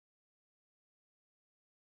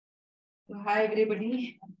Hi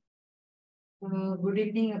everybody. Good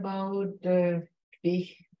evening. About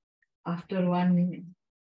day after one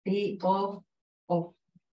day off,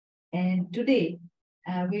 and today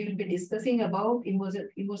we will be discussing about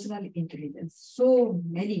emotional intelligence. So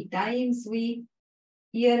many times we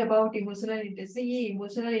hear about emotional intelligence. ये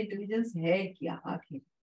emotional intelligence है क्या आखिर?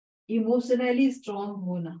 Emotionally strong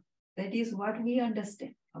होना. That is what we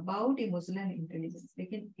understand about emotional intelligence.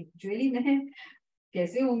 लेकिन actually में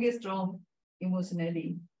कैसे होंगे strong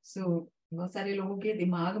emotionally? सो बहुत सारे लोगों के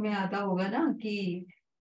दिमाग में आता होगा ना कि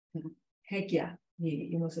है क्या ये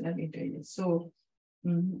emotional intelligence. So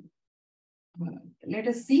let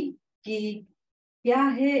us see कि क्या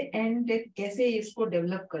है एंड कैसे इसको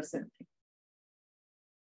डेवलप कर सकते हैं.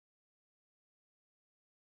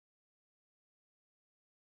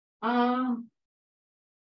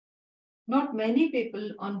 Not many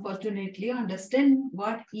people, unfortunately, understand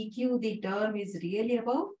what EQ the term is really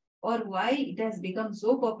about or why it has become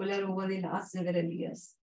so popular over the last several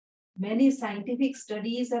years. Many scientific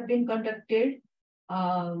studies have been conducted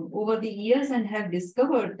over the years and have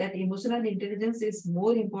discovered that emotional intelligence is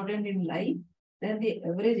more important in life than the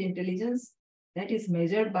average intelligence that is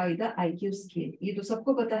measured by the IQ scale. ये तो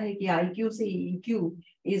सबको पता है कि IQ से EQ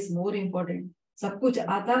is more important. सब कुछ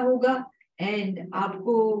आता होगा एंड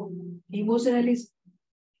आपको इमोशनली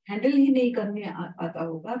हैंडल ही नहीं करने आता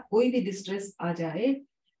होगा. कोई भी डिस्ट्रेस आ जाए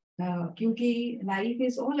क्योंकि life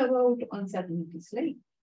is all about uncertainties, right?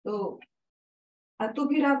 तो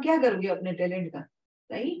फिर आप क्या करोगे अपने टैलेंट का,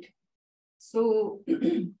 right? So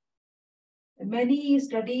many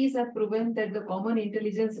studies have proven that the common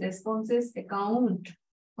intelligence responses account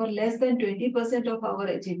for less than 20% of our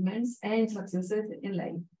achievements and successes in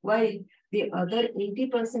life, while the other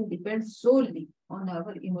 80% depends solely on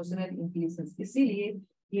our emotional intelligence. इसीलिए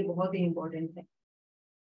ये बहुत ही important है.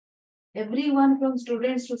 Everyone from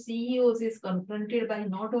students to CEOs is confronted by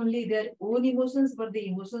not only their own emotions, but the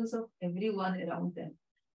emotions of everyone around them.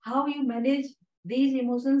 How you manage these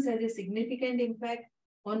emotions has a significant impact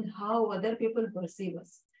on how other people perceive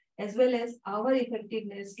us, as well as our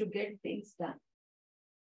effectiveness to get things done.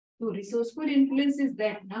 तो resourceful influence is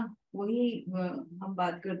that ना, वही हम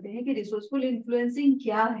बात करते हैं कि resourceful influencing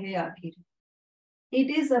क्या है आखिर.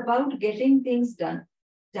 It is about getting things done,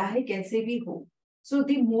 चाहे कैसे भी हो. So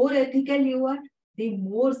the more ethical you are, the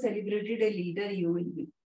more celebrated a leader you will be.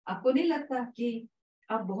 आपको नहीं लगता कि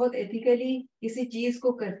आप बहुत ethically किसी चीज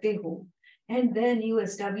को करते हो and then you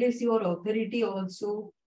establish your authority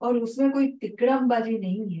also, और उसमें कोई तिकड़मबाजी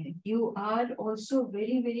नहीं है. You are also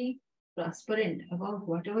very very transparent about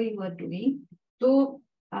whatever you are doing. तो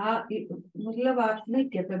मतलब आप में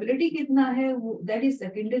कैपेबिलिटी कितना है that is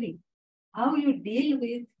secondary. How you deal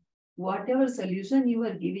with whatever solution you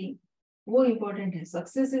are giving, वो important है.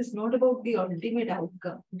 Success is not about the ultimate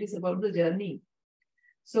outcome, it is about the journey.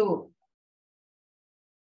 So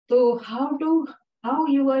how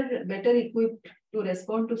you are better equipped to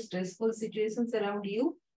respond to stressful situations around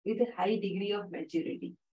you with a high degree of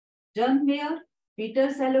maturity. John Mayer, Peter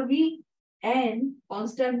Salovey, and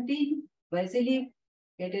Konstantin Vasily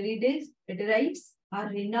Peterides are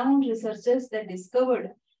renowned researchers that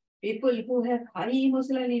discovered people who have high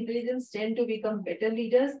emotional intelligence tend to become better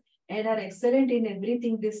leaders and are excellent in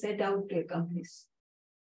everything they set out to accomplish.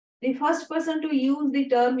 The first person to use the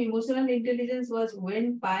term emotional intelligence was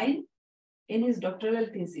Wen Pine in his doctoral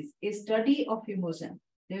thesis, A Study of Emotion,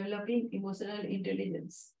 Developing Emotional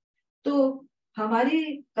Intelligence. तो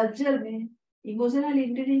हमारे culture में emotional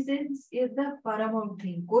intelligence is the Paramount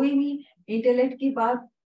thing. कोई भी intellect की बात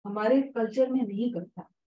हमारे culture में नहीं करता.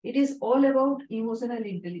 It is all about emotional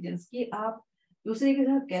intelligence कि आप दूसरे के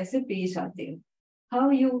साथ कैसे पेश आते हो,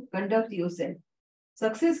 how you conduct yourself.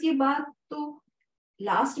 Success की बात तो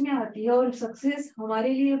लास्ट में आती है और सक्सेस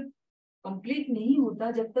हमारे लिए कंप्लीट नहीं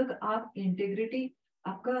होता जब तक आप इंटेग्रिटी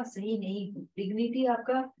आपका सही नहीं हो, डिग्निटी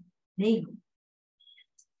आपका नहीं हो.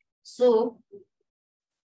 So,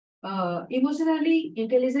 emotionally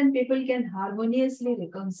intelligent people can harmoniously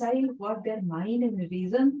reconcile what their mind and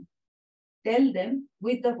reason tell them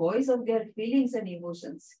with the voice of their feelings and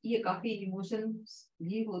emotions. ये काफी emotions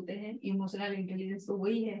भी होते हैं. Emotional intelligence तो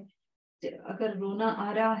वही है, अगर रोना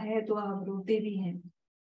आ रहा है तो आप रोते भी हैं,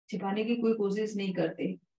 छिपाने की कोई कोशिश नहीं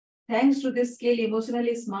करते. Thanks to this skill,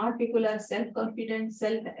 emotionally smart people are self-confident,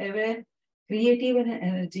 self-aware, creative and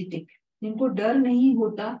energetic. इनको डर नहीं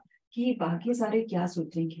होता कि बाकी सारे क्या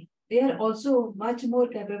सोचेंगे. They are also much more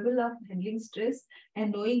capable of handling stress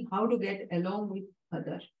and knowing how to get along with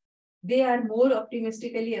others. They are more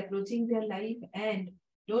optimistically approaching their life and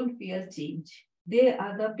don't fear change. They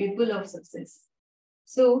are the people of success.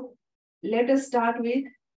 So let us start with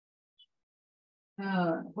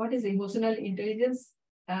what is emotional intelligence?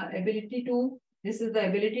 This is the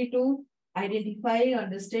ability to identify,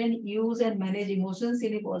 understand, use, and manage emotions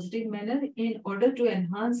in a positive manner in order to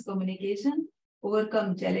enhance communication,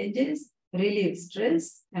 overcome challenges, relieve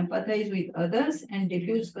stress, empathize with others, and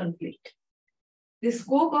diffuse conflict. The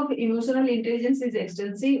scope of emotional intelligence is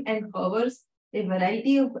extensive and covers a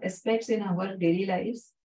variety of aspects in our daily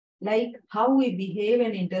lives, like how we behave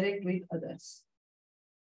and interact with others.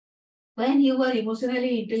 When you are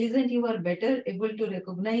emotionally intelligent, you are better able to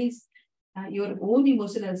recognize your own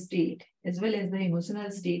emotional state as well as the emotional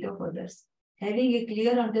state of others. Having a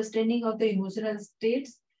clear understanding of the emotional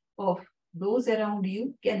states of those around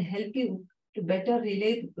you can help you to better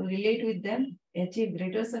relate with them, achieve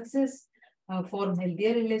greater success, form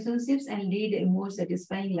healthier relationships, and lead a more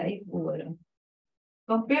satisfying life overall.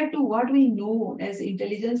 Compared to what we know as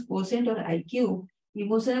intelligence quotient or IQ,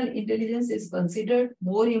 emotional intelligence is considered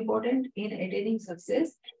more important in attaining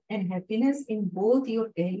success and happiness in both your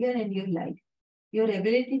career and your life. Your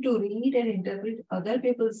ability to read and interpret other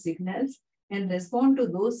people's signals and respond to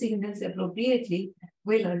those signals appropriately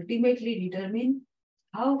will ultimately determine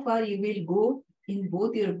how far you will go in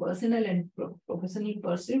both your personal and professional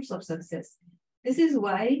pursuits of success. This is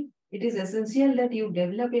why it is essential that you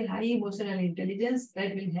develop a high emotional intelligence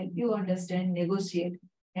that will help you understand, negotiate,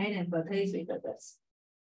 and empathize with others.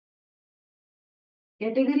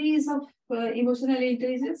 Categories of emotional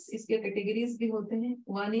intelligence, इसके categories भी होते हैं.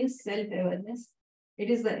 One is self-awareness. It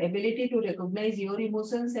is the ability to recognize your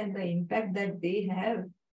emotions and the impact that they have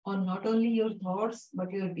on not only your thoughts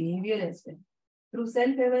but your behavior as well. Through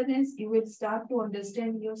self-awareness, you will start to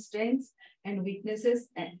understand your strengths and weaknesses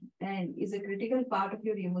and is a critical part of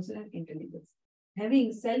your emotional intelligence.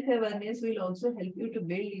 Having self-awareness will also help you to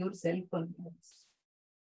build your self-confidence.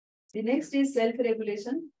 The next is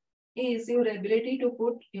self-regulation, is your ability to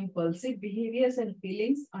put impulsive behaviors and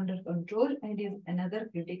feelings under control and is another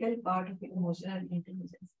critical part of emotional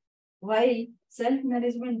intelligence. While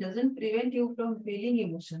self-management doesn't prevent you from feeling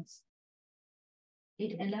emotions,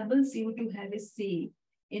 it enables you to have a say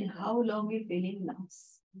in how long a feeling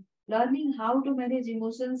lasts. Learning how to manage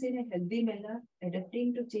emotions in a healthy manner,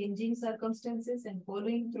 adapting to changing circumstances, and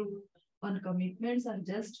following through on commitments are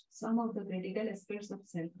just some of the critical aspects of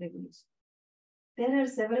self-regulation. There are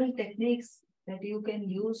several techniques that you can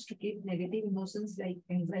use to keep negative emotions like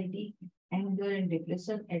anxiety, anger, and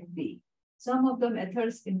depression at bay. Some of the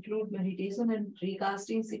methods include meditation and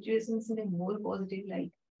recasting situations in a more positive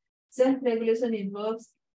light. Self-regulation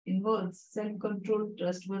involves self-control,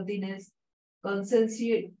 trustworthiness,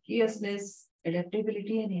 conscientiousness,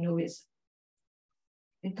 adaptability, and innovation.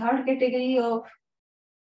 The third category of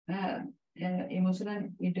emotional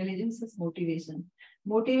intelligence is motivation.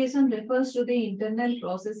 Motivation refers to the internal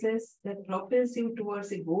processes that propels you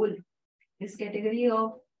towards a goal. This category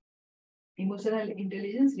of emotional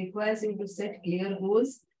intelligence requires you to set clear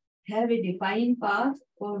goals, have a defined path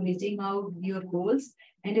for reaching out your goals,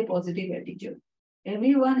 and a positive attitude.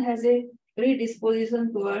 Everyone has a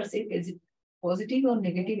predisposition towards a positive or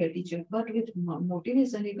negative attitude, but with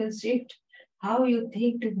motivation, you can shift how you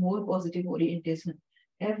think to more positive orientation.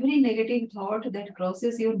 Every negative thought that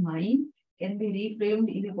crosses your mind can be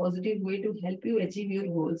reframed in a positive way to help you achieve your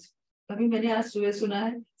goals. अभी मैंने आज सुबह सुना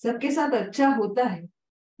है, सबके साथ अच्छा होता है,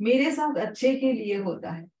 मेरे साथ अच्छे के लिए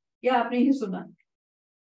होता है. या आपने ही सुना?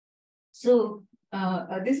 So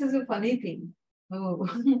this is a funny thing.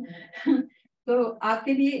 तो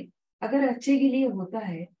आपके लिए अगर अच्छे के लिए होता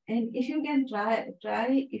है, and if you can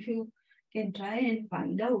try and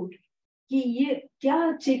find out कि ये क्या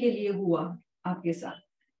अच्छे के लिए हुआ आपके साथ,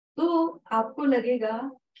 तो आपको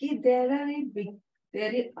लगेगा कि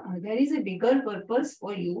there is a bigger purpose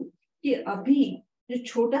for you कि अभी जो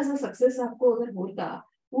छोटा सा सक्सेस आपको अगर होता,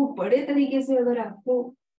 वो बड़े तरीके से अगर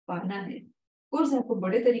आपको पाना है, कोर्स आपको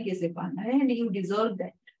बड़े तरीके से पाना है, एंड यू डिजर्व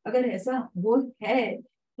दैट. अगर ऐसा वो है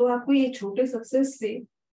तो आपको ये छोटे सक्सेस से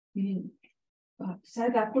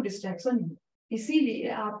शायद आपको डिस्ट्रैक्शन हो, इसीलिए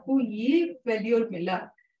आपको ये फेल्योर मिला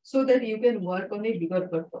so that you can work on a bigger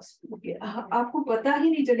purpose. Okay, आपको पता ही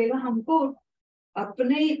नहीं चलेगा, हमको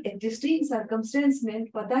अपने existing circumstance में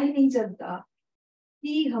पता ही नहीं चलता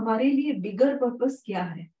कि हमारे लिए bigger purpose क्या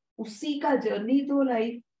है. उसी का जर्नी तो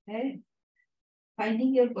लाइफ है.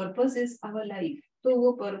 Finding your purpose is our life. तो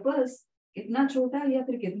वो पर्पस कितना छोटा या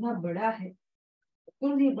फिर कितना बड़ा है,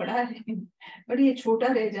 तो ये बड़ा है बट ये छोटा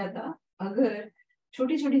रह जाता अगर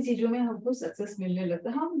छोटी छोटी चीजों में हमको सक्सेस मिलने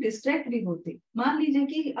लगता. हम डिस्ट्रैक्ट भी होते. मान लीजिए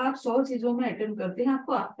कि आप 100 चीजों में अटेम्प्ट करते हैं,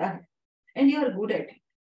 आपको आता है and you are good at it,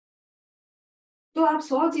 तो आप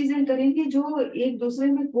 100 चीजें करेंगे जो एक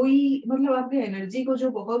दूसरे में कोई मतलब आपके एनर्जी को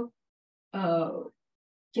जो बहुत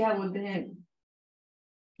क्या बोलते हैं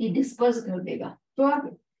ये डिस्पर्स कर देगा, तो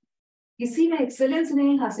आप किसी में एक्सेलेंस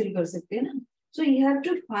नहीं हासिल कर सकते ना. So you have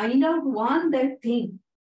to find out one that thing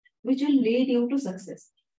which will lead you to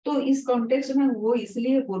success. तो इस कॉन्टेक्स्ट में वो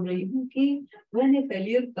इसलिए बोल रही हूँ कि when A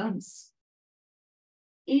failure comes,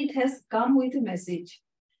 it has come with a message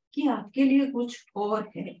कि आपके लिए कुछ और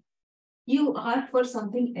है. You are for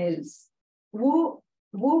something else.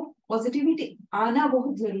 वो पॉजिटिविटी आना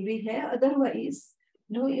बहुत जरूरी है, otherwise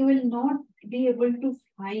no you will not be able to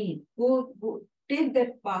find वो take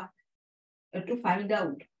that path to find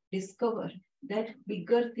out, discover that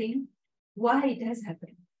bigger thing, why it has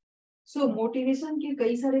happened. So motivation के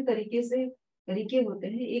कई सारे तरीके होते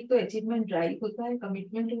हैं. एक तो अचीवमेंट ड्राइव होता है,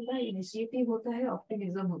 कमिटमेंट होता है, इनिशिएटिव होता है,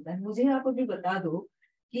 ऑप्टिमिज्म होता है. मुझे आप अभी बता दो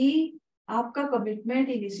कि आपका कमिटमेंट,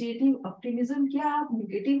 इनिशिएटिव, ऑप्टिमिज्म क्या आप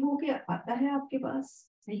निगेटिव होके आता है आपके पास?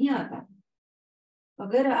 नहीं आता.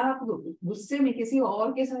 अगर आप गुस्से में किसी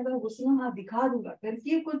और के साथ गुस्सा हाँ दिखा दूंगा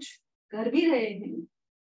करके कुछ कर भी रहे हैं,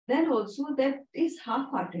 then also that is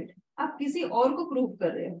half-hearted. आप किसी और को प्रूव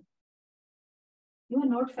कर रहे हो. You are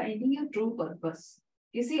not finding your true purpose.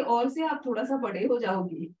 किसी और से आप थोड़ा सा बड़े हो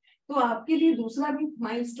जाओगे तो आपके लिए दूसरा भी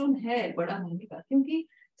माइलस्टोन है बड़ा होने का, क्योंकि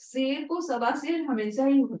शेर को सवा शेर हमेशा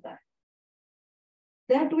ही होता है.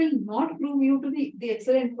 That will not prove you to be the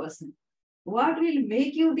excellent person. What will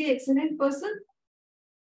make you the excellent person,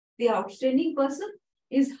 the outstanding person,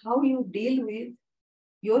 is how you deal with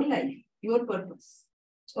your life, your purpose.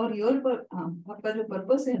 और आपका जो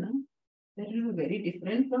पर्पस है ना, that will be very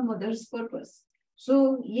different from others' purpose. So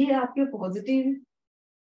ये आपके positive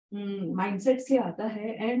mindset से आता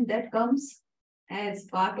है, and that comes as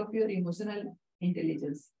part of your emotional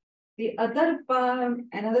intelligence. The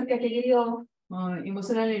another category of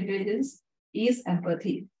emotional intelligence is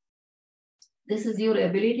empathy. This is your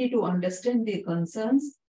ability to understand the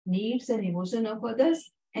concerns, needs, and emotion of others,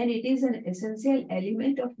 and it is an essential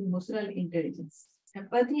element of emotional intelligence.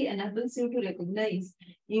 Empathy enables you to recognize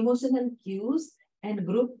emotional cues and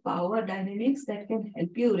group power dynamics that can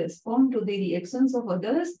help you respond to the reactions of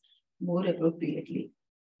others more appropriately.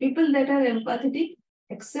 People that are empathetic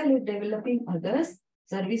excel at developing others,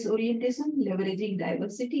 service orientation, leveraging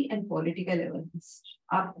diversity, and political awareness.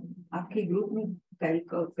 आपके group में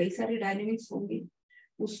कई सारे dynamics होंगे,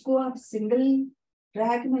 उसको आप single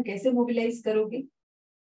track में कैसे mobilise करोगे?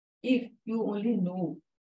 If you only know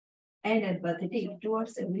and empathetic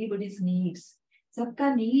towards everybody's needs.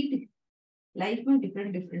 सबका नीड लाइफ में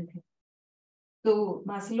डिफरेंट है. तो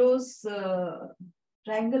मास्लोस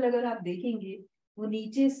ट्रायंगल अगर आप देखेंगे, वो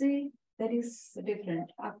नीचे से दैट इज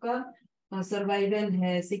डिफरेंट. आपका सर्वाइवल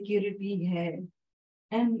है, सिक्योरिटी है,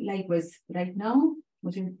 एंड लाइकवाइज राइट नाउ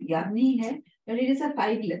मुझे याद नहीं है, but it is a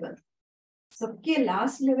 5 level. सबके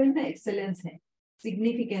लास्ट लेवल में एक्सेलेंस है,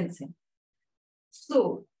 सिग्निफिकेंस है.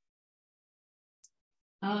 सो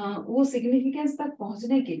वो सिग्निफिकेंस तक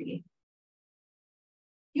पहुंचने के लिए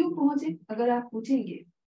क्यों पहुंचे अगर आप पूछेंगे,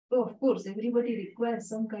 तो of course everybody requires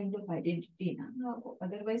some kind of identity ना,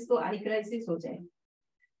 अदरवाइज तो आई क्राइसिस हो जाए.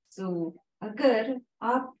 सो अगर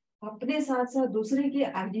आप अपने साथ साथ दूसरे की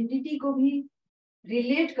आइडेंटिटी को भी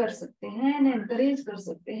रिलेट कर सकते हैं एंड एनकरेज कर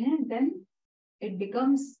सकते हैं, देन इट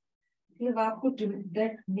बिकम्स, आपको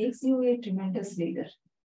that makes U A tremendous leader.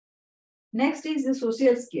 Next is the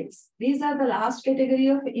social skills. These are the last category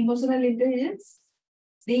of emotional intelligence.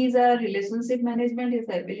 These are relationship management, is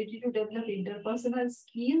the ability to develop interpersonal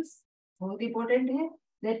skills, बहुत important है,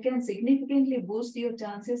 that can significantly boost your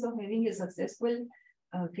chances of having a successful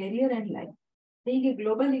career and life. Being a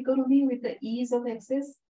global economy with the ease of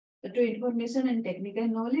access to information and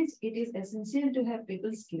technical knowledge, it is essential to have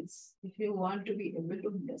people skills if you want to be able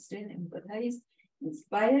to understand, empathize,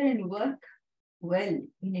 inspire, and work well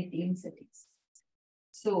in a team settings.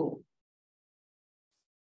 So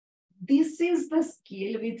this is the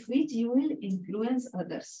skill with which you will influence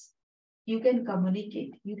others. You can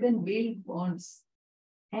communicate, you can build bonds,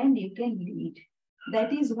 and you can lead.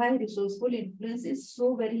 That is why resourceful influence is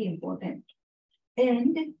so very important.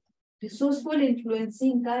 And resourceful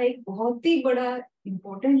influencing का एक बहुत ही बड़ा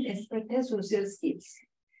important aspect है social skills.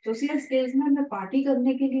 Social skills में मैं party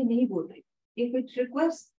करने के लिए नहीं बोल रही. If it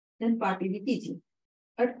requires, then party भी कीजिए.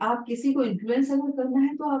 बट आप किसी को इन्फ्लुएंस अगर करना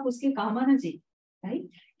है तो आप उसके काम आना चाहिए, राइट?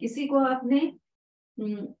 किसी को आपने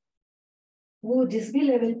वो जिस भी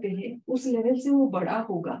लेवल पे है उस लेवल से वो बड़ा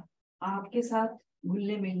होगा आपके साथ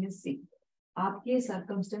घुलने मिलने से, आपके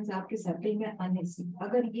सर्कमस्टेंस, आपके सर्कल में आने से.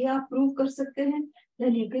 अगर ये आप प्रूव कर सकते हैं,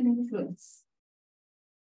 देन यू कैन इन्फ्लुएंस.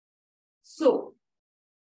 सो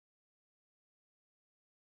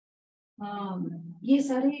ये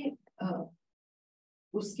सारे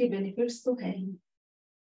उसके बेनिफिट्स तो है ही.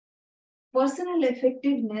 पर्सनल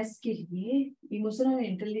इफेक्टिवनेस के लिए emotional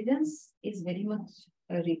intelligence is very much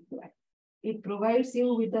required. It provides you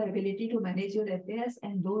with the ability to manage your affairs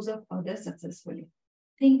and those of others successfully.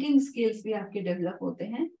 Thinking skills भी आपके डेवलप होते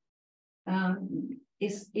हैं.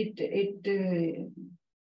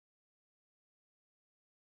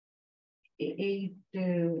 It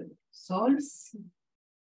solves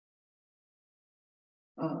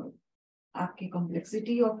आपकी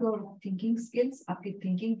complexity of your thinking skills. आपके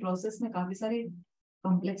thinking process में काफी सारे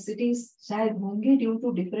complexities शायद होंगे due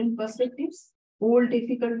to different perspectives. Old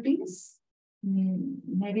difficulties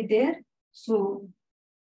may be there. So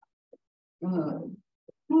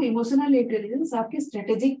through emotional intelligence आपकी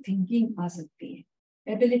strategic thinking आ सकती है.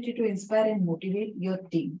 Ability to inspire and motivate your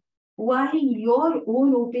team while your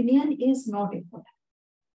own opinion is not important.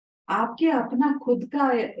 आपके अपना खुद का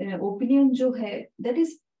ओपिनियन जो है that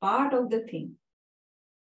is part of the thing.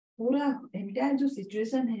 पूरा एंटायर जो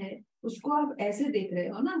सिचुएशन है उसको आप ऐसे देख रहे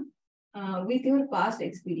हो ना with your past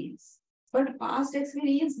experience. But past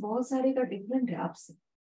experience बहुत सारे का डिफरेंट है आपसे.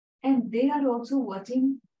 And they are also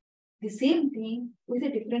watching the same thing with a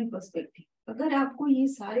different perspective. अगर आपको ये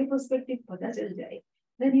सारे पर्सपेक्टिव पता चल जाए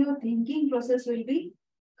then your thinking process will be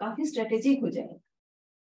काफी स्ट्रेटेजिक हो जाएगा.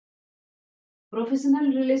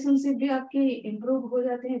 प्रोफेशनल रिलेशनशिप भी आपके इम्प्रूव हो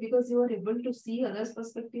जाते हैं because you are able to see others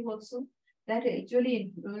perspective also. That actually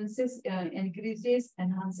influences encourages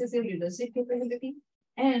enhances your leadership capability.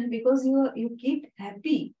 And because you keep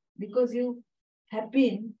happy, because you have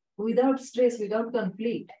been without stress, without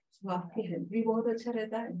conflict, so आपकी health भी बहुत अच्छा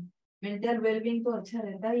रहता है. Mental wellbeing तो अच्छा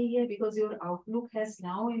रहता ही है because your outlook has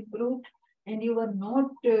now improved and you are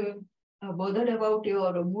not bothered about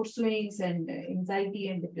your mood swings and anxiety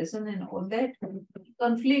and depression and all that.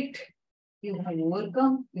 Conflict you have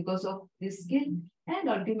overcome because of this skill and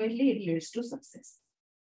ultimately it leads to success.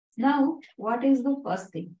 Now, what is the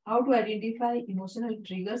first thing? How to identify emotional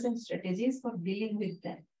triggers and strategies for dealing with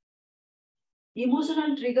them.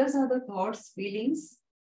 Emotional triggers are the thoughts, feelings,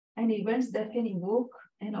 and events that can evoke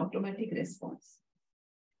an automatic response.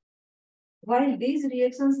 While these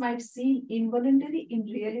reactions might seem involuntary, in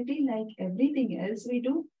reality, like everything else we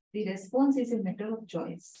do, the response is a matter of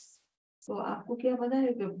choice. So, आपको क्या पता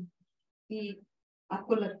है कि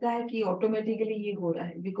आपको लगता है कि automatically ये हो रहा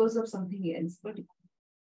है because of something else, but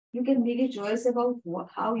you can make a choice about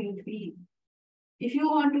how you feel. If you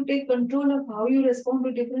want to take control of how you respond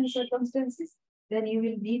to different circumstances, then you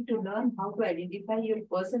will need to learn how to identify your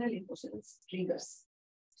personal emotional triggers.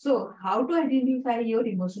 So, how to identify your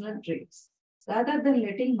emotional triggers? Rather than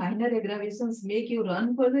letting minor aggravations make you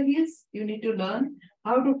run for the hills, you need to learn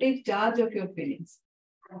how to take charge of your feelings.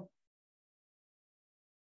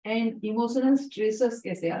 And emotional stressors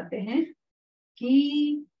कैसे आते हैं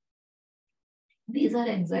कि these are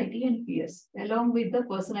anxiety and fears, along with the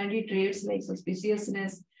personality traits like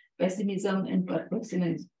suspiciousness, pessimism, and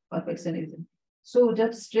perfectionism. So,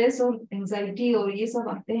 जब stress और anxiety और ये सब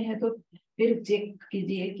आते हैं तो फिर चेक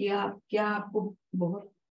कीजिए कि आप क्या आपको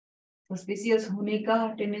बहुत suspicious होने का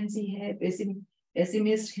टेंडेंसी है,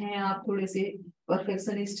 pessimist हैं आप, थोड़े से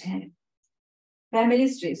perfectionist हैं. Family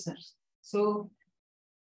stressors. So,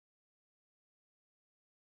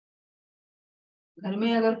 घर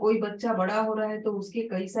में अगर कोई बच्चा बड़ा हो रहा है तो उसके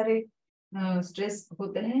कई सारे स्ट्रेस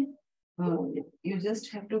होते हैं. You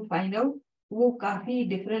just have to find out. वो काफी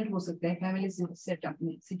डिफरेंट हो सकते हैं फैमिली सेटअप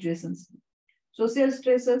में, सिचुएशंस में. सोशल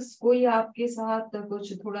स्ट्रेसेस, कोई आपके साथ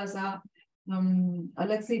कुछ थोड़ा सा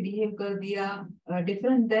अलग से बिहेव कर दिया,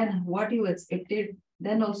 different then what you expected,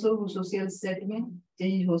 then also social set में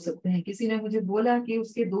चेंज हो सकते हैं. किसी ने मुझे बोला कि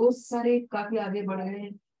उसके दोस्त सारे काफी आगे बढ़ गए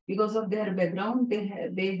हैं because of their background.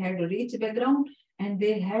 They had a rich background and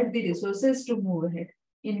they had the resources to move ahead.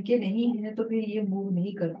 इनके नहीं है तो फिर ये मूव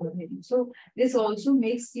नहीं कर पाते. So this also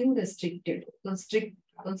makes you restricted,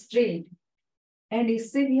 constrained, and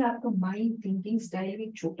इससे भी आपका माइंड थिंकिंग स्टाइल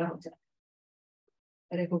भी छोटा हो जाता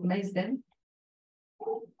है. Recognize them.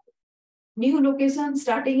 New location,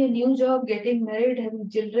 starting a new job, getting married, having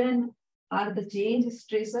children are the change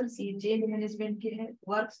stressors. ये change management के है.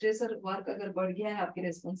 Work stressor, work अगर बढ़ गया है, आपकी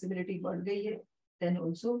responsibility बढ़ गई है, then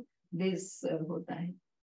also this होता है.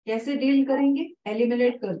 कैसे डील करेंगे?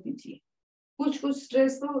 एलिमिनेट कर दीजिए. कुछ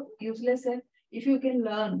स्ट्रेस तो यूजलेस है. इफ यू कैन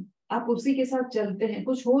लर्न, आप उसी के साथ चलते हैं.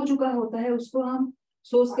 कुछ हो चुका होता है उसको हम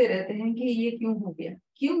सोचते रहते हैं कि ये क्यों हो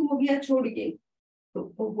गया छोड़िए.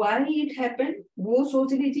 तो व्हाई इट हैपेंड वो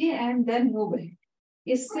सोच लीजिए एंड देन मूव अहेड.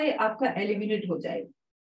 इससे आपका एलिमिनेट हो जाएगा.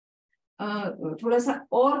 थोड़ा सा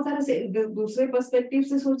और तरह से दूसरे पर्सपेक्टिव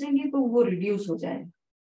से सोचेंगे तो वो रिड्यूस हो जाएगा.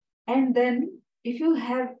 And then if you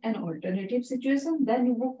have an alternative situation, then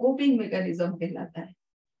वो coping mechanism कहलाता है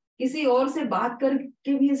किसी और से बात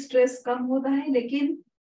करके भी स्ट्रेस कम होता है, लेकिन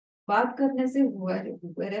बात करने से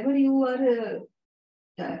wherever you are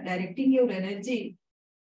directing your energy,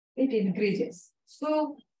 it increases.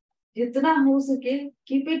 So जितना हो सके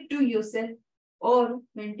keep it to yourself or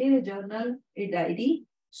maintain a journal, a diary,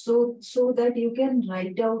 so that you can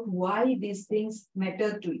write out why these things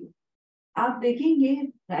matter to you. आप देखेंगे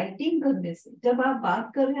writing करने से जब आप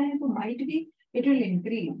बात कर रहे हैं तो might be it will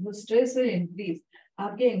increase, stress will increase,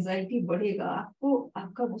 आपके एंजाइटी बढ़ेगा, आपको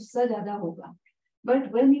आपका गुस्सा ज्यादा होगा.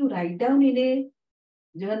 But when you write down in A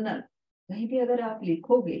journal, कहीं भी अगर आप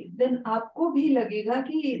लिखोगे देन आपको भी लगेगा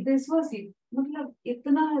कि दिस वाज इट, मतलब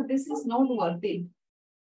इतना this is not worth it.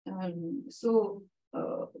 सो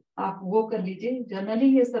आप वो कर लीजिए.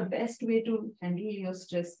 Journaling is the best way to handle your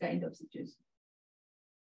stress kind of situation.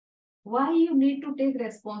 Why you need to take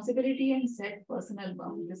responsibility and set personal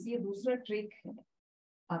boundaries? ये दूसरा ट्रिक है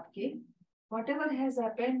आपके. Whatever has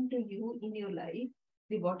happened to you in your life,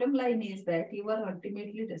 the bottom line is that you are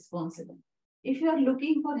ultimately responsible. If you are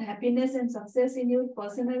looking for happiness and success in your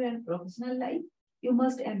personal and professional life, you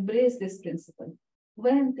must embrace this principle.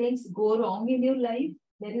 When things go wrong in your life,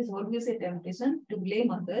 there is always a temptation to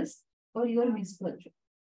blame others for your misfortune.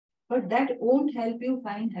 But that won't help you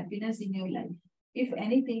find happiness in your life. If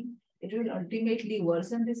anything, it will ultimately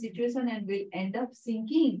worsen the situation and will end up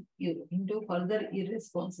sinking you into further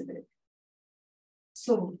irresponsibility.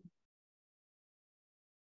 So,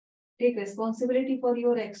 take responsibility for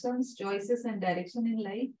your actions, choices, and direction in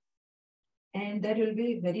life. And that will be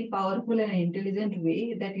a very powerful and intelligent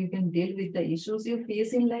way that you can deal with the issues you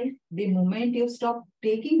face in life. The moment you stop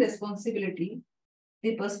taking responsibility,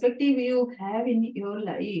 the perspective you have in your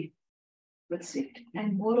life will shift.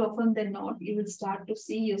 And more often than not, you will start to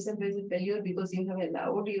see yourself as a failure because you have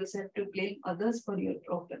allowed yourself to blame others for your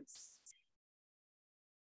problems.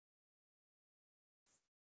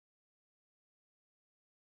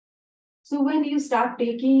 So when you start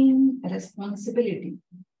taking responsibility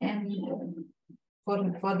and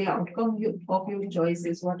for the outcome of your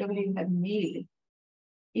choices, whatever you have made,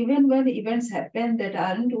 even when events happen that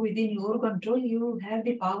aren't within your control, you have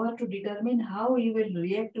the power to determine how you will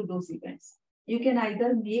react to those events. You can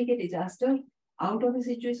either make a disaster out of a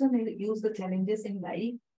situation and use the challenges in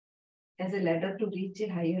life as a ladder to reach a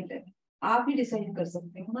higher level. आप ही decide कर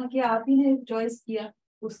सकते हो ना कि आप ही ने choice किया,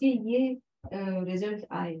 उसके ये रिजल्ट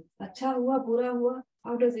आए. अच्छा हुआ, बुरा हुआ,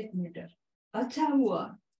 हाउ डज इट मैटर? अच्छा हुआ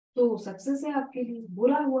तो सक्सेस है आपके लिए,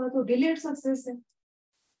 बुरा हुआ तो डिलेड सक्सेस है,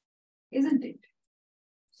 isn't it?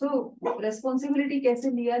 So रेस्पॉन्सिबिलिटी कैसे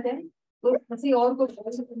लिया जाए? तो किसी और को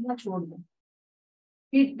करना छोड़ दो.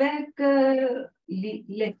 फीडबैक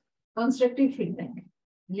ले, कंस्ट्रक्टिव फीडबैक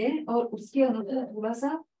ले और उसके अनुसार थोड़ा सा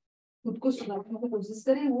खुद को सुधारने की कोशिश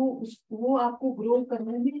करें. वो आपको ग्रो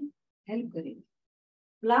करने में हेल्प करेगी.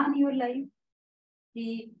 प्लान योर लाइफ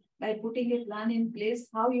कि by putting a plan in place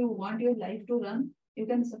how you want your life to run, you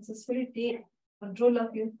can successfully take control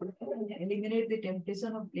of your life and eliminate the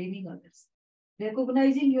temptation of blaming others.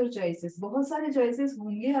 Recognizing your choices, बहुत सारे choices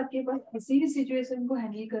होंगे आपके पास किसी भी situation को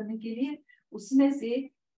handle करने के लिए. उसमें से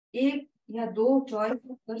एक या दो चॉइस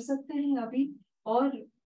कर सकते हैं अभी और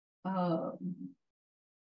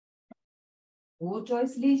वो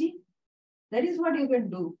चॉइस लीजिए. That is what you can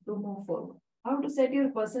do to move forward. How to set your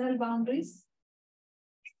personal boundaries?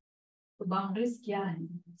 तो बाउंड्रीज क्या है?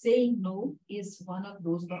 Saying no is one of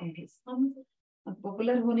those boundaries. हम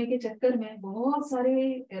पॉपुलर होने के चक्कर में बहुत सारे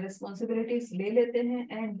रिस्पॉन्सिबिलिटीज ले लेते हैं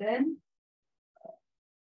एंड देन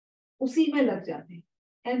उसी में लग जाते हैं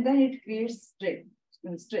and then it creates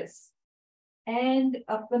stress. And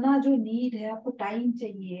अपना जो नीड है, आपको टाइम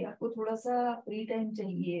चाहिए, आपको थोड़ा सा फ्री टाइम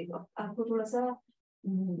चाहिए, आपको थोड़ा सा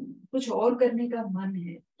कुछ और करने का मन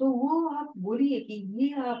है, तो वो आप बोलिए कि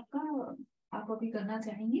ये आपका आप अभी करना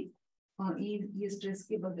चाहेंगे ये स्ट्रेस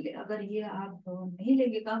के बदले. अगर ये आप नहीं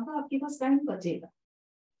लेंगे काम तो आपके पास टाइम बचेगा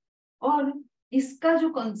और इसका जो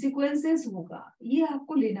कॉन्सिक्वेंसेस होगा ये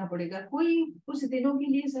आपको लेना पड़ेगा. कोई कुछ दिनों के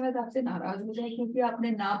लिए शायद आपसे नाराज हो जाए क्योंकि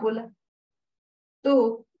आपने ना बोला,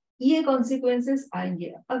 तो ये कॉन्सिक्वेंसेस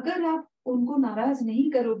आएंगे. अगर आप उनको नाराज नहीं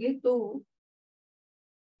करोगे तो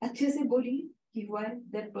अच्छे से बोलिए कि why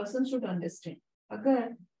that person should understand.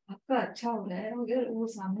 अगर आपका अच्छा हो रहा है, अगर वो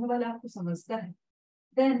सामने वाला आपको समझता है,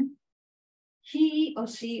 then he or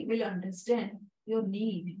she will understand your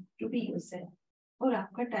need to be yourself. और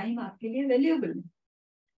आपका टाइम आपके लिए वैल्यूएबल है.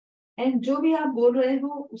 एंड जो भी आप बोल रहे हो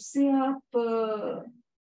उससे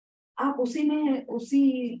आप उसी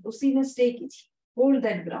में स्टे कीजिए. Hold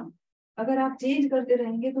that ground. अगर आप चेंज करते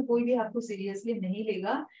रहेंगे तो कोई भी आपको सीरियसली नहीं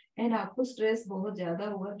लेगा एंड आपको स्ट्रेस बहुत ज्यादा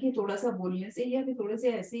होगा कि थोड़ा सा बोलने से या फिर थोड़े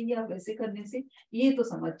से ऐसे या वैसे करने से ये तो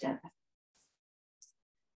समझ जाता है.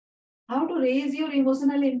 How to raise your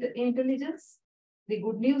emotional intelligence? The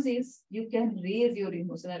good news is you can raise your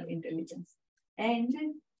emotional intelligence. And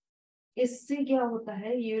इससे क्या होता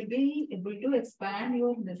है? You will be able to expand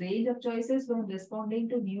your range of choices when responding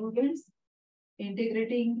to new events,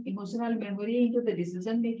 integrating emotional memory into the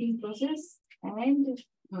decision-making process, and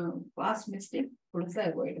past mistake थोड़ा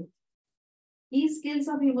सा avoid. Key skills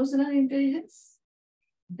of emotional intelligence.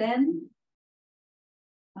 Then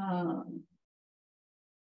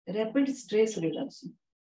rapid stress reduction.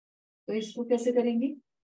 तो इसको कैसे करेंगे?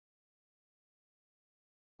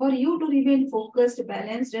 For you to remain focused,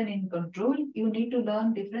 balanced, and in control, you need to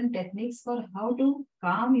learn different techniques for how to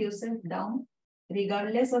calm yourself down,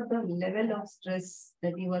 regardless of the level of stress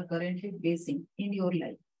that you are currently facing in your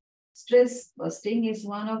life. Stress busting is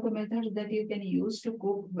one of the methods that you can use to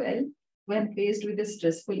cope well when faced with a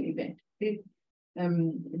stressful event.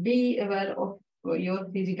 Be aware of your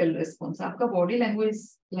physical response. आपका body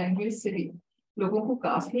language से भी लोगों को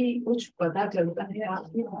काफी कुछ पता चलता है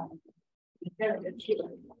आपके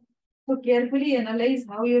So carefully analyze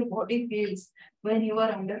how your body feels when you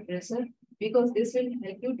are under pressure, because this will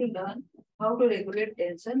help you to learn how to regulate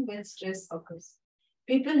tension when stress occurs.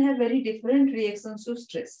 People have very different reactions to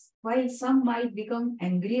stress. While some might become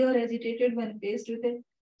angry or agitated when faced with a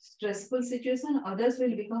stressful situation, others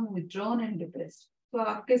will become withdrawn and depressed. So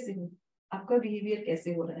आप कैसे हो? आपका behavior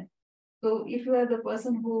कैसे हो रहा है? So if you are the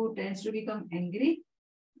person who tends to become angry,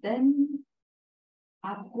 then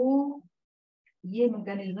आपको ये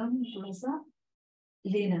मैकेनिज्म थोड़ा सा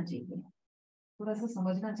लेना चाहिए, थोड़ा सा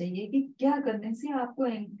समझना चाहिए कि क्या करने से आपको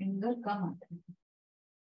एंगर कम आता है.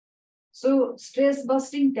 सो स्ट्रेस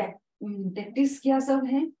बस्टिंग टैक्टिक्स क्या सब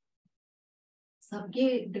हैं? सबके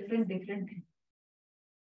डिफरेंट हैं.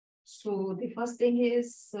 So the first thing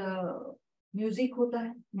is music होता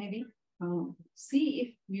है. Maybe see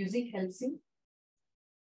if music helps you.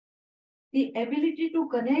 The ability to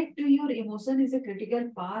connect to your emotion is a critical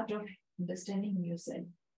part of understanding yourself.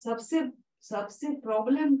 सबसे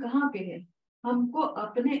problem कहाँ पे है? हमको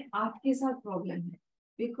अपने आप के साथ प्रॉब्लम है.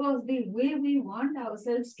 Because the way we want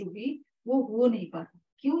ourselves to be, वो हो नहीं पाता.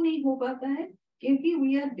 क्यों नहीं हो पाता है? क्योंकि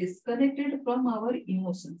we are disconnected from our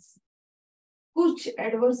emotions. कुछ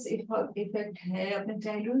एडवर्स इफेक्ट है अपने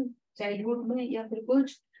चाइल्डहुड में, या फिर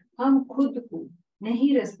कुछ हम खुद को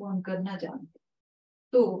नहीं रेस्पॉन्ड करना जानते.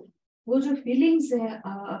 तो वो जो फीलिंग्स है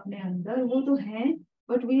अपने अंदर वो तो है,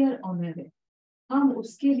 बट वी आर अनअवेयर. हम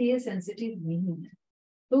उसके लिए सेंसिटिव नहीं है.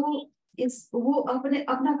 तो वो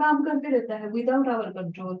अपना काम करते रहता है विदाउट आवर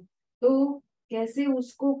कंट्रोल. तो कैसे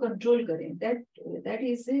उसको कंट्रोल करें? That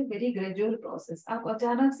is a very gradual process. आप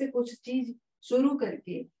अचानक से कुछ चीज शुरू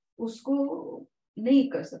करके उसको नहीं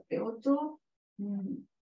कर सकते हो. तो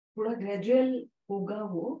थोड़ा ग्रेजुअल होगा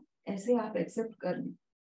वो, ऐसे आप एक्सेप्ट कर लें.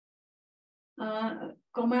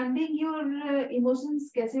 कमांडिंग योर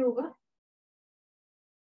इमोशंस कैसे होगा?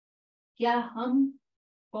 क्या हम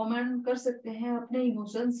कमांड कर सकते हैं अपने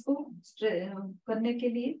इमोशंस को करने के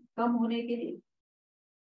लिए, कम होने के लिए?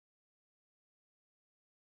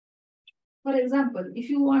 For example, if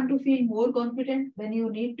you want to feel more confident, then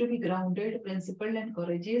you need to be grounded, principled, and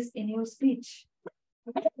courageous in your speech.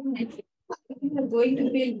 If you are going to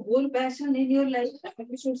feel more passion in your life,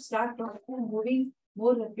 you should start talking and moving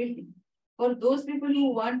more rapidly. For those people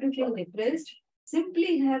who want to feel depressed,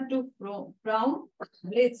 simply have to frown,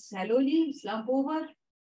 breathe shallowly, slump over,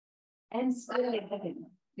 and stay like that.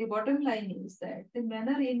 The bottom line is that the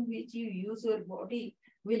manner in which you use your body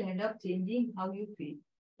will end up changing how you feel.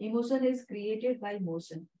 Emotion is created by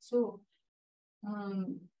motion. So,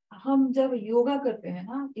 हम जब योगा करते हैं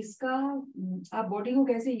ना, इसका आप body को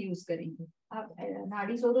कैसे use करेंगे? आप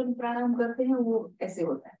नाड़ी शोधन प्राणायाम करते हैं, वो ऐसे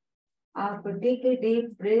होता है. आप टेक ए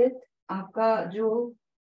डीप ब्रेथ. आपका जो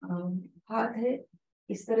हाथ है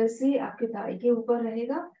इस तरह से आपके थाई के ऊपर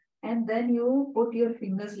रहेगा, and then you put your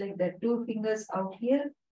fingers like that, 2 fingers out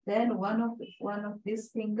here, then one of this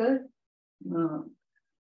finger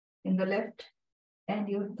in the left and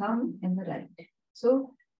your thumb in the right.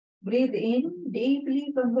 So breathe in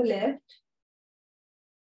deeply from the left,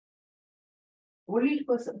 hold it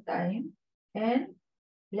for some time, and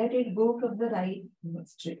let it go from the right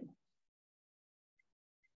nostril.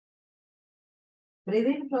 Breathe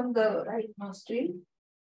in from the right nostril,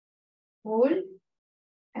 hold,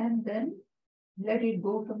 and then let it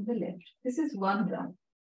go from the left. This is one round.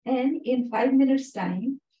 And in 5 minutes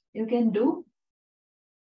time, you can do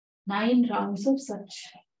 9 rounds of such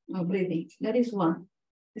breathing. That is one.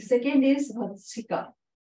 The second is Vatsika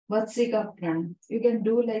pranayama. You can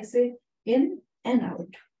do like say in and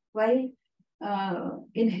out. While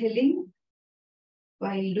inhaling,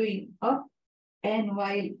 while doing up, and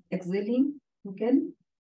while exhaling, you can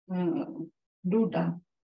do down.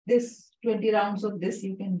 This 20 rounds of this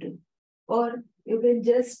you can do. Or you can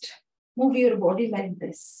just move your body like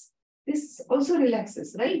this. This also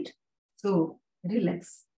relaxes, right? So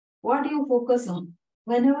relax. What do you focus on?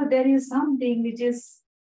 Whenever there is something which is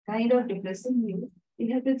kind of depressing you,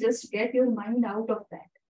 you have to just get your mind out of that.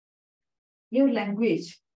 Your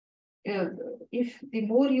language, uh, if the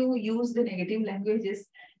more you use the negative languages,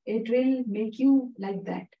 it will make you like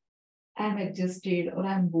that. I'm exhausted or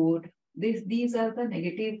I'm bored. These are the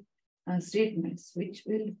negative statements which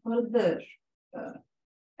will further uh,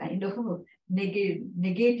 kind of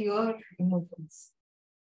negate your emotions.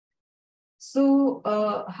 So,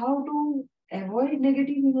 how to avoid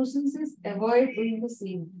negative emotions is avoid doing the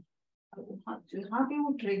same. जहाँ पे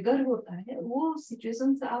वो trigger होता है वो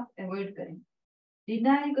situation से आप avoid करें.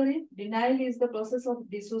 Denial करें. Denial is the process of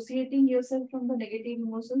dissociating yourself from the negative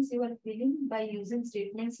emotions you are feeling by using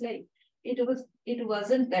statements like it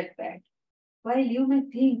wasn't that bad. While you may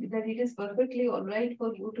think that it is perfectly all right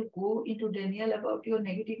for you to go into denial about your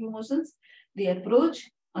negative emotions, the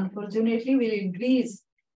approach, unfortunately, will increase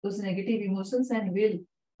those negative emotions and will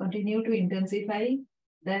continue to intensify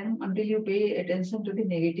them until you pay attention to the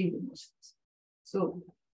negative emotions. So,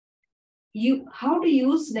 how to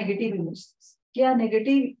use negative emotions? क्या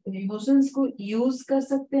negative emotions को use कर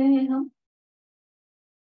सकते हैं हम?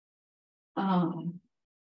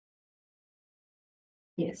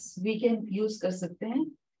 Yes, we can use कर सकते हैं.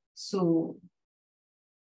 So,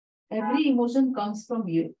 every emotion comes from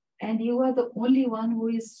you, and you are the only one who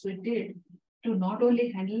is suited to not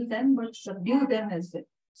only handle them but subdue them as well.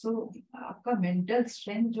 So, आपका mental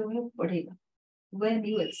strength जो है बढ़ेगा. When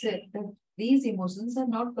you accept that these emotions are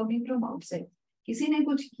not coming from outside. किसी ने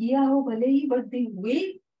कुछ किया हो भले ही, but the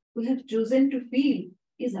way we have chosen to feel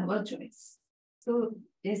is our choice. So,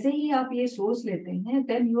 जैसे ही आप ये सोच लेते हैं,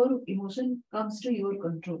 then your emotion comes to your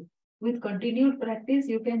control. With continued practice,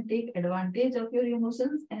 you can take advantage of your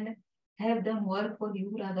emotions and have them work for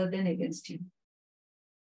you rather than against you.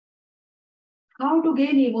 How to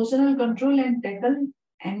gain emotional control and tackle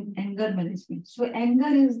anger management? So anger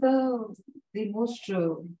is the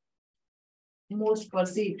most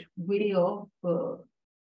perceived way of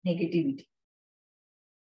negativity.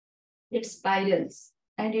 It spirals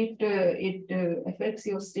and it affects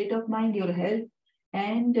your state of mind, your health,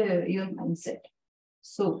 and your mindset.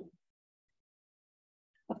 So,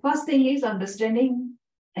 the first thing is understanding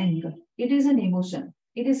anger. It is an emotion.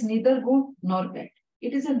 It is neither good nor bad.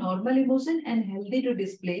 It is a normal emotion and healthy to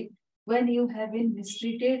display when you have been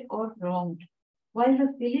mistreated or wronged. While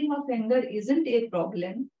the feeling of anger isn't a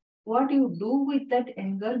problem, what you do with that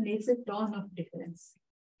anger makes a ton of difference.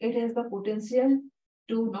 It has the potential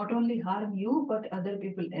to not only harm you, but other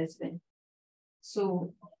people as well.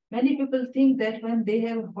 So, many people think that when they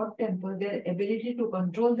have a hot temper, their ability to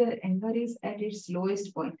control their anger is at its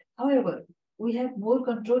lowest point. However, we have more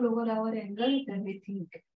control over our anger than we think.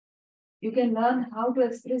 You can learn how to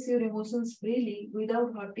express your emotions freely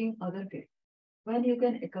without hurting other people. When you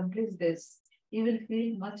can accomplish this, you will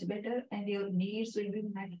feel much better and your needs will be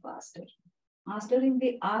met faster. Mastering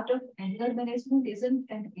the art of anger management isn't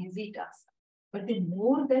an easy task, but the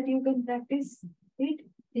more that you can practice it,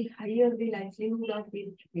 the higher the likelihood of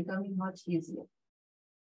it becoming much easier.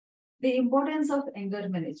 The importance of anger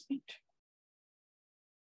management.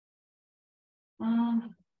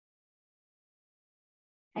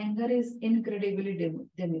 Anger is incredibly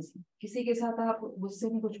damaging. किसी के साथ आप गुस्से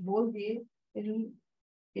में कुछ बोल दिए,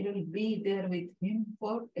 it will be there with him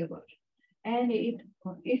forever. And if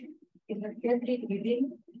it kept it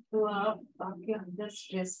within, तो आपके अंदर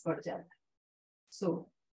stress बढ़ जाता है. So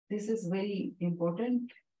this is very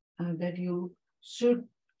important that you should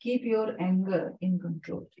keep your anger in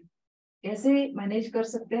control. कैसे manage कर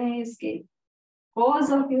सकते हैं इसके? Cause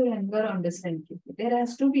of your anger, understand. There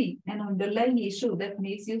has to be an underlying issue that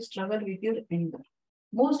makes you struggle with your anger.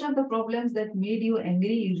 Most of the problems that made you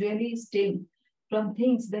angry usually stem from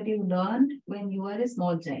things that you learned when you were a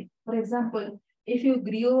small child. For example, if you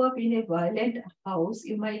grew up in a violent house,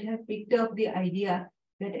 you might have picked up the idea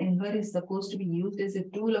that anger is supposed to be used as a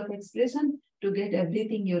tool of expression to get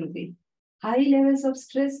everything your way. High levels of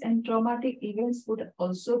stress and traumatic events would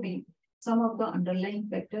also be some of the underlying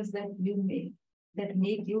factors that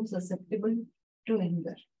make you susceptible to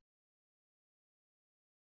anger.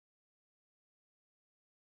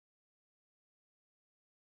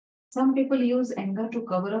 Some people use anger to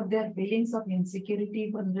cover up their feelings of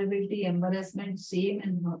insecurity, vulnerability, embarrassment, shame,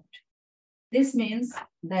 and hurt. This means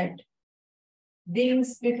that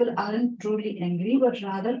these people aren't truly angry, but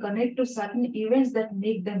rather connect to certain events that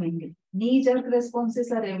make them angry. Knee-jerk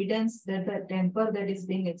responses are evidence that the temper that is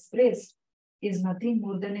being expressed is nothing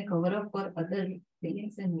more than a cover up for other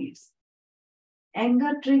feelings and needs.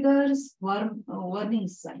 Anger triggers warning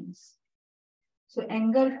signs. So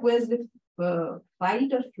anger requires the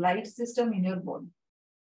fight or flight system in your body.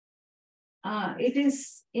 It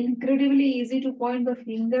is incredibly easy to point the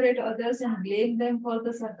finger at others and blame them for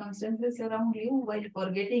the circumstances around you while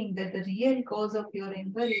forgetting that the real cause of your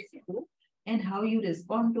anger is you and how you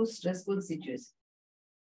respond to stressful situations.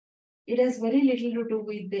 It has very little to do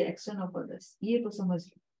with the action of others. ये तो समझ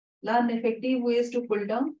लो. Learn effective ways to cool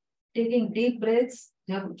down, taking deep breaths,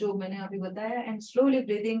 जो मैंने अभी बताया, and slowly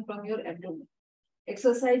breathing from your abdomen.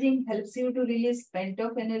 Exercising helps you to release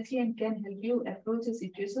pent-up energy and can help you approach a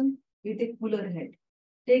situation with a cooler head.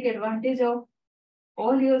 Take advantage of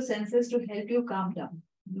all your senses to help you calm down.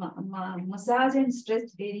 Massage and stretch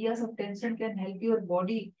areas of tension can help your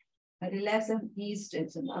body relax and ease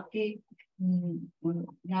tension. आपके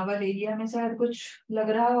novel area में शायद कुछ लग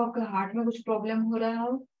रहा हो, आपके heart में कुछ प्रॉब्लम हो रहा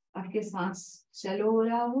हो, आपके सांस शैलो हो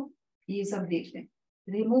रहा हो, ये सब देख लें.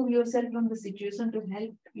 Remove yourself from the situation to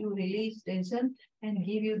help you release tension and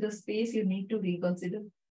give you the space you need to reconsider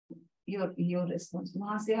your response.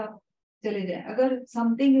 वहां से आप चले जाए. अगर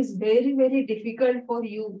something is very very difficult for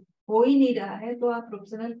you, हो ही नहीं रहा है, तो आप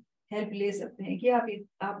प्रोफेशनल हेल्प ले सकते हैं कि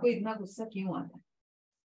आपको इतना गुस्सा क्यों आता है.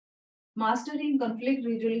 Mastering conflict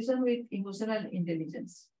resolution with emotional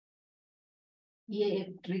intelligence. ये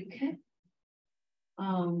एक ट्रिक है.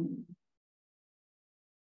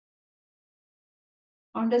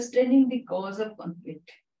 Understanding the cause of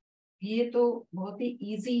conflict. ये तो बहुत ही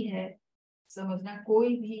easy है समझना.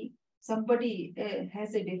 कोई भी somebody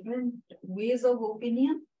has a different ways of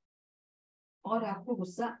opinion और आपको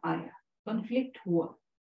गुस्सा आया, conflict हुआ,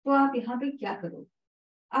 तो आप यहाँ पे क्या करोगे?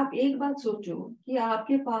 आप एक बात सोचो कि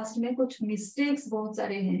आपके पास्ट में कुछ मिस्टेक्स बहुत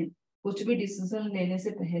सारे हैं कुछ भी डिसीजन लेने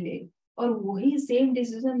से पहले, और वही सेम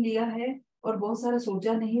डिसीजन लिया है और बहुत सारा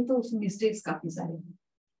सोचा नहीं, तो उसमें मिस्टेक्स काफी सारे हैं.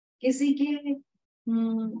 किसी के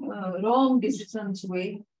रॉन्ग डिसीजंस हुए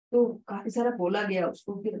तो काफी सारा बोला गया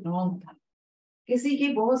उसको कि रॉन्ग था. किसी के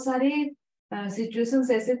बहुत सारे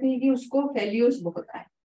सिचुएशंस ऐसे थे कि उसको फेल्यूर्स बहुत आए.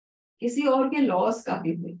 किसी और के लॉस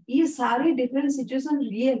काफी हुए. ये सारे डिफरेंट सिचुएशन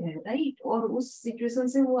रियल है, राइट? और उस सिचुएशन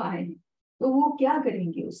से वो आए हैं, तो वो क्या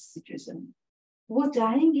करेंगे उस सिचुएशन में? वो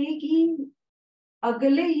चाहेंगे कि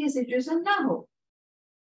अगले ये सिचुएशन ना हो.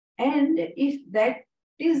 And if that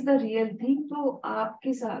is the real thing, तो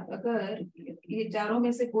आपके साथ अगर ये चारों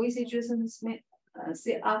में से कोई सिचुएशन में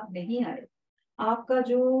से आप नहीं आए, आपका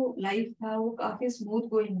जो लाइफ था वो काफी स्मूथ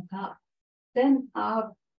गोइंग था, देन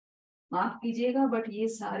आप माफ कीजिएगा बट ये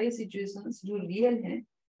सारे सिचुएशंस जो रियल हैं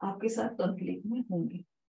आपके साथ कॉन्फ्लिक्ट में होंगे.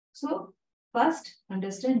 So first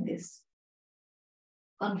understand this.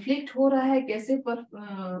 Conflict हो रहा है, कैसे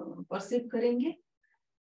परसीव करेंगे?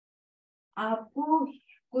 आपको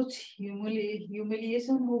कुछ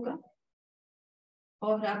ह्यूमिलिएशन होगा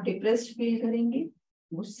और आप डिप्रेस्ड फील करेंगे,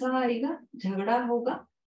 गुस्सा आएगा, झगड़ा होगा,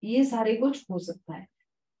 ये सारे कुछ हो सकता है.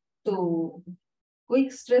 तो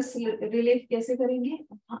क्विक स्ट्रेस रिलीफ कैसे करेंगे?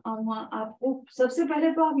 आपको सबसे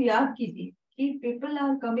पहले तो आप याद कीजिए कि people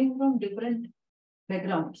are coming from different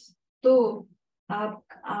backgrounds, तो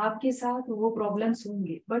आपके साथ वो प्रॉब्लम्स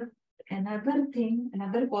होंगे. But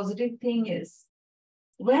another positive thing is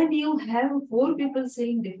when you have 4 people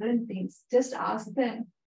saying different things, just ask them,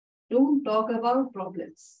 don't talk about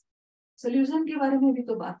problems, solution के बारे में भी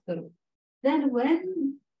तो बात करो. Then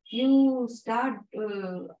when you start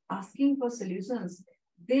asking for solutions,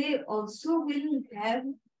 they also will have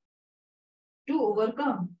to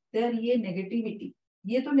overcome their ये negativity.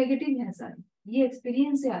 ये तो नेगेटिव है सारी, ये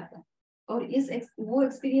एक्सपीरियंस से आता है और वो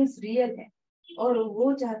एक्सपीरियंस रियल है, और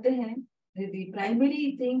वो चाहते हैं the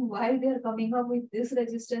primary thing why they are coming up with this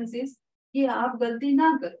resistance is कि आप गलती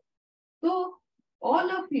ना करो. तो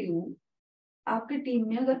all of you, आपके टीम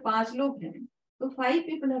में अगर 5 लोग हैं तो 5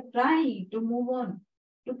 people are trying to move on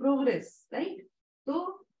to progress, right?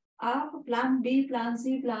 तो आप plan B, plan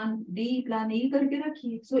C, plan D, plan E करके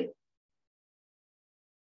रखिए. सो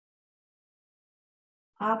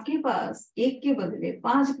आपके पास एक के बदले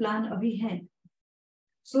 5 प्लान अभी हैं.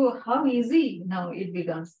 So how easy now it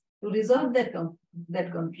becomes to resolve that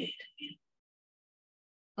conflict.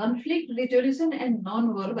 Conflict resolution and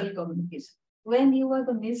non-verbal communication. When you are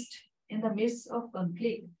in the midst of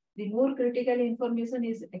conflict, the more critical information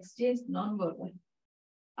is exchanged non-verbal.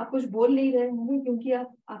 आप कुछ बोल नहीं रहे होंगे क्योंकि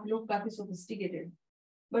आप लोग काफी सोफिस्टिकेटेड,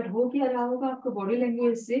 बट हो क्या रहा होगा आपको बॉडी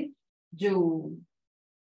लैंग्वेज से जो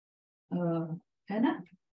है ना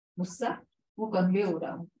गुस्सा, वो कन्वे हो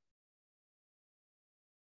रहा हो.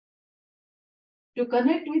 To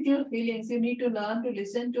connect with your feelings, you need to learn to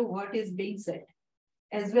listen to what is being said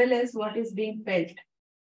as well as what is being felt.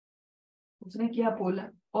 उसने क्या बोला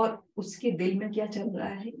और उसके दिल में क्या चल रहा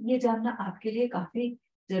है, ये जानना आपके लिए काफी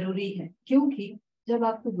जरूरी है। क्योंकि जब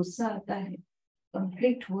आपको गुस्सा आता है,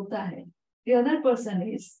 कॉन्फ्लिक्ट होता है, the other person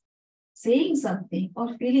is saying something or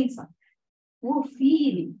feeling something, वो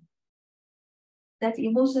feeling, that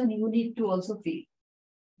emotion you need to also feel.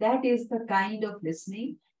 That is the kind of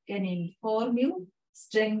listening can inform you,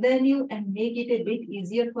 strengthen you, and make it a bit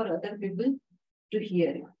easier for other people to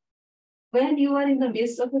hear you. When you are in the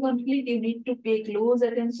midst of a conflict, you need to pay close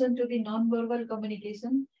attention to the non-verbal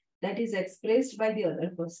communication that is expressed by the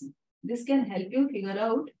other person. This can help you figure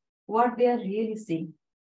out what they are really saying,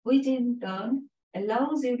 which in turn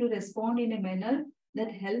allows you to respond in a manner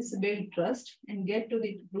that helps build trust and get to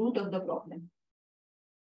the root of the problem.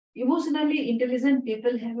 Emotionally intelligent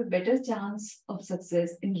people have a better chance of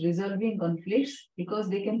success in resolving conflicts because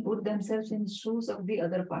they can put themselves in shoes of the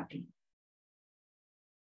other party.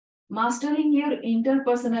 Mastering your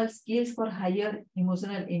interpersonal skills for higher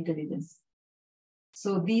emotional intelligence.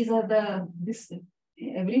 So these are this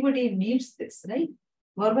everybody needs this, right?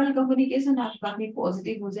 Verbal communication आप काफी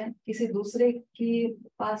positive हो जाए, किसी दूसरे के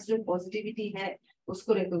पास जो positivity है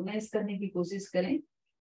उसको रिकॉग्नाइज करने की कोशिश करें,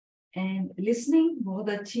 एंड लिसनिंग बहुत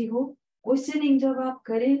अच्छी हो। क्वेश्चनिंग जब आप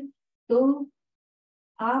करें तो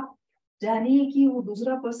आप जानिए कि वो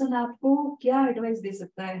दूसरा पर्सन आपको क्या एडवाइस दे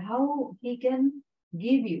सकता है, how he can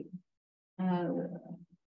give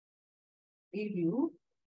you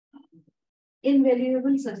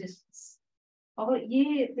invaluable suggestions. और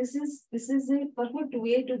ये this is a perfect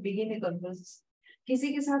way to begin a conversation.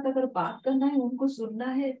 किसी के साथ अगर बात करना है, उनको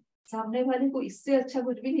सुनना है, सामने वाले को इससे अच्छा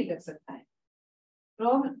कुछ भी नहीं लग सकता है।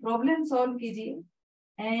 प्रॉब्लम सॉल्व कीजिए,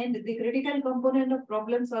 and the critical component of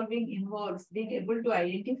problem solving involves being able to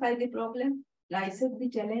identify the problem, dissect the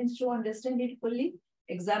challenge to understand it fully,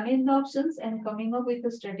 examine the options, and coming up with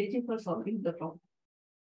a strategy for solving the problem.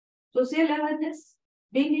 Social awareness,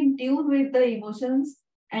 being in tune with the emotions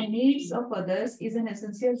and needs of others, is an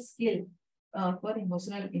essential skill for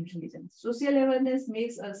emotional intelligence. Social awareness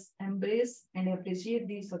makes us embrace and appreciate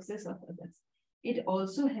the success of others. It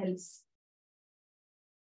also helps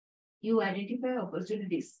you identify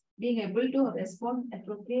opportunities. Being able to respond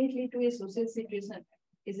appropriately to a social situation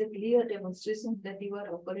is a clear demonstration that you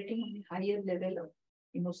are operating on a higher level of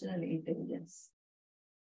emotional intelligence.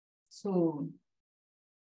 So,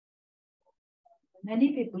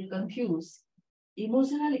 many people confuse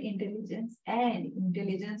emotional intelligence and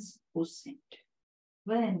intelligence quotient.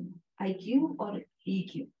 When IQ or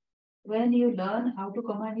EQ. When you learn how to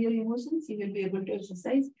command your emotions, you will be able to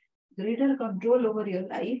exercise greater control over your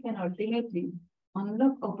life and ultimately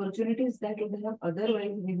unlock opportunities that would have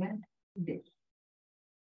otherwise remained dead.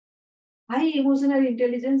 High emotional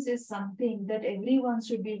intelligence is something that everyone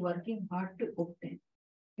should be working hard to obtain.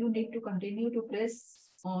 You need to continue to press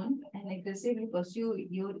on and aggressively pursue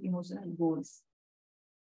your emotional goals.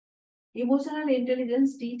 Emotional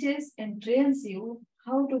intelligence teaches and trains you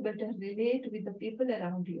how to better relate with the people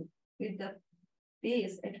around you. With the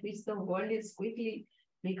pace at which the world is quickly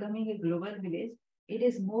becoming a global village, it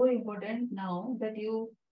is more important now that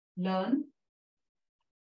you learn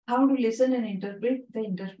how to listen and interpret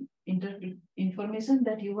the information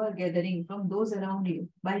that you are gathering from those around you.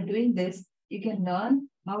 By doing this, you can learn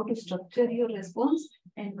how to structure your response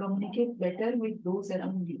and communicate better with those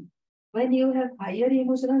around you. When you have higher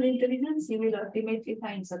emotional intelligence, you will ultimately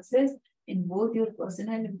find success in both your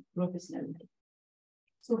personal and professional life.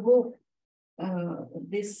 So hope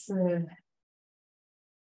this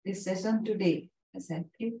session today has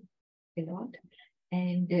helped you a lot,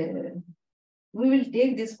 and we will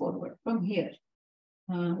take this forward from here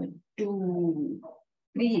to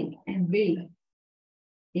create and build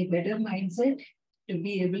a better mindset to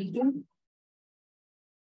be able to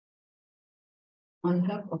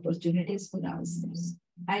unlock opportunities for ourselves.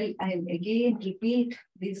 I'll again repeat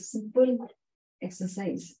this simple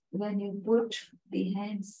exercise. When you put the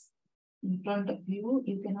hands in front of you,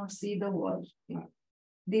 you cannot see the wall.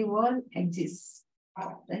 The wall exists,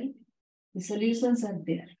 right? The solutions are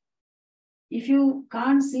there. If you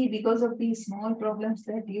can't see because of these small problems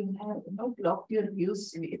that you have blocked your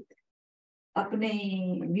views with,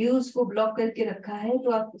 अपने views को block करके रखा है,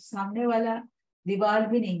 तो आप सामने वाला दीवार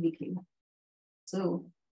भी नहीं दिखेगा. So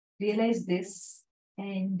realize this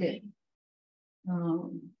and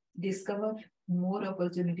discover more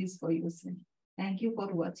opportunities for yourself. Thank you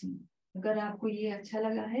for watching. अगर आपको ये अच्छा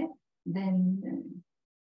लगा है, then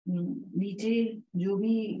नीचे जो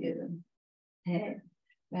भी है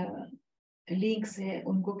लिंक्स है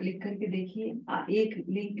उनको क्लिक करके देखिए. एक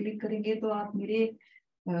लिंक क्लिक करेंगे तो आप मेरे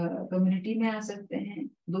कम्युनिटी में आ सकते हैं।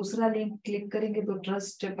 दूसरा लिंक क्लिक करेंगे तो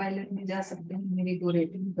ट्रस्ट पायलट में जा सकते हैं, मेरी को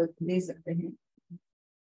रेटिंग दे सकते हैं।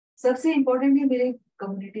 सबसे इम्पोर्टेंट है मेरे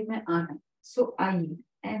कम्युनिटी में आना, सो आइए,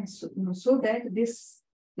 and so that this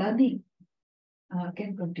learning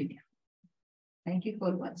can continue. Thank you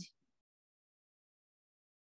for watching.